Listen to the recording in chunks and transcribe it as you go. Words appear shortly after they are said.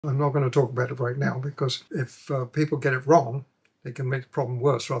I'm not going to talk about it right now because if people get it wrong, they can make the problem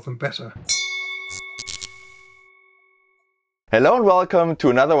worse rather than better. Hello and welcome to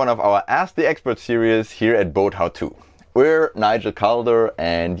another one of our Ask the Expert series here at BoatHowTo. We're Nigel Calder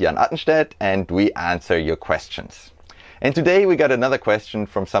and Jan Attenstedt, and we answer your questions. And today we got another question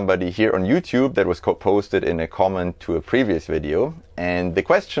from somebody here on YouTube that was posted in a comment to a previous video. And the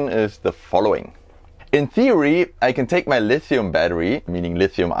question is the following. In theory, I can take my lithium battery, meaning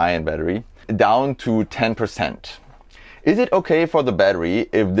lithium ion battery, down to 10%. Is it okay for the battery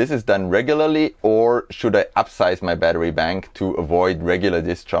if this is done regularly, or should I upsize my battery bank to avoid regular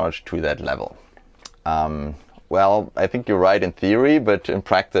discharge to that level? Well, I think you're right in theory, but in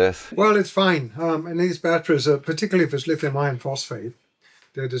practice... Well, it's fine. And these batteries, particularly if it's lithium iron phosphate,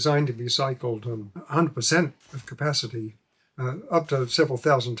 they're designed to be cycled 100% of capacity, up to several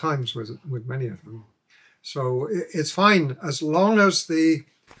thousand times with many of them. So it's fine as long as the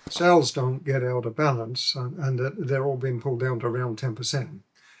cells don't get out of balance and they're all being pulled down to around 10%.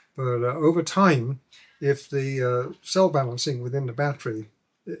 But over time, if the cell balancing within the battery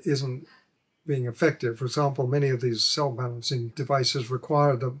isn't being effective, for example, many of these cell balancing devices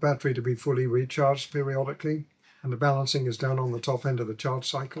require the battery to be fully recharged periodically, and the balancing is down on the top end of the charge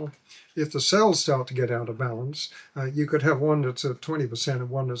cycle. If the cells start to get out of balance, you could have one that's at 20% and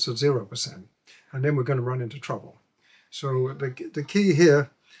one that's at 0%. And then we're going to run into trouble. So the key here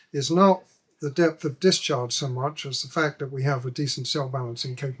is not the depth of discharge so much as the fact that we have a decent cell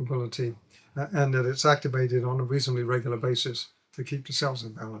balancing capability and that it's activated on a reasonably regular basis to keep the cells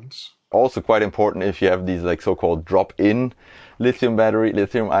in balance. Also quite important if you have these like so-called drop-in lithium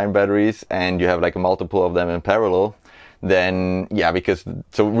ion batteries, and you have like a multiple of them in parallel, then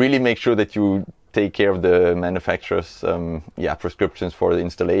so really make sure that you take care of the manufacturer's prescriptions for the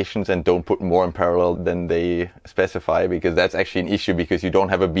installations and don't put more in parallel than they specify, because that's actually an issue because you don't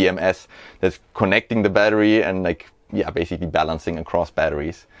have a BMS that's connecting the battery and basically balancing across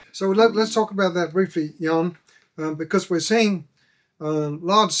batteries. So let's talk about that briefly, Jan, because we're seeing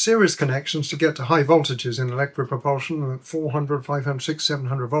large series connections to get to high voltages in electric propulsion, 400, 500, 600,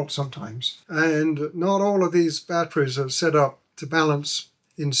 700 volts sometimes. And not all of these batteries are set up to balance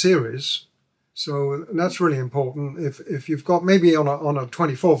in series. So that's really important. If you've got maybe on a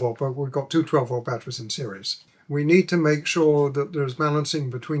 24 volt, but we've got two 12 volt batteries in series, we need to make sure that there's balancing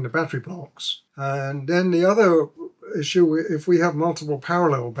between the battery blocks. And then the other issue, if we have multiple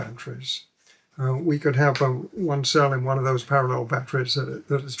parallel batteries, we could have one cell in one of those parallel batteries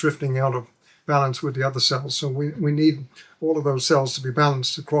that is drifting out of balance with the other cells. So we need all of those cells to be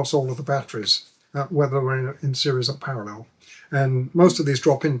balanced across all of the batteries, whether we're in series or parallel. And most of these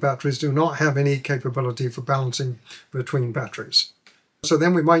drop-in batteries do not have any capability for balancing between batteries. So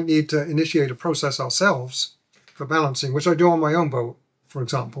then we might need to initiate a process ourselves for balancing, which I do on my own boat, for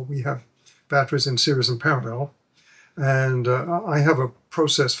example. We have batteries in series and parallel, and I have a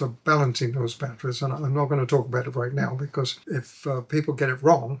process for balancing those batteries, and I'm not going to talk about it right now because if people get it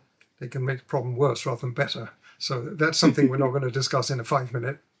wrong, they can make the problem worse rather than better. So that's something we're not going to discuss in a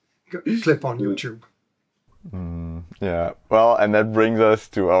 5-minute clip on YouTube. Well, and that brings us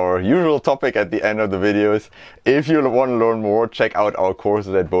to our usual topic at the end of the videos. If you want to learn more, check out our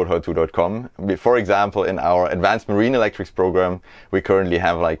courses at BoatHowTo.com. For example, in our Advanced Marine Electrics program, we currently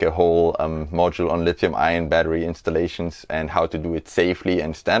have like a whole module on lithium ion battery installations and how to do it safely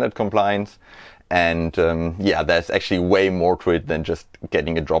and standard compliance. And there's actually way more to it than just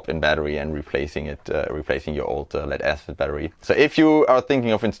getting a drop-in battery and replacing your old lead-acid battery. So if you are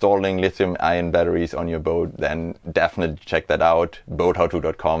thinking of installing lithium-ion batteries on your boat, then definitely check that out,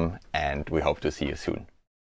 BoatHowTo.com, and we hope to see you soon.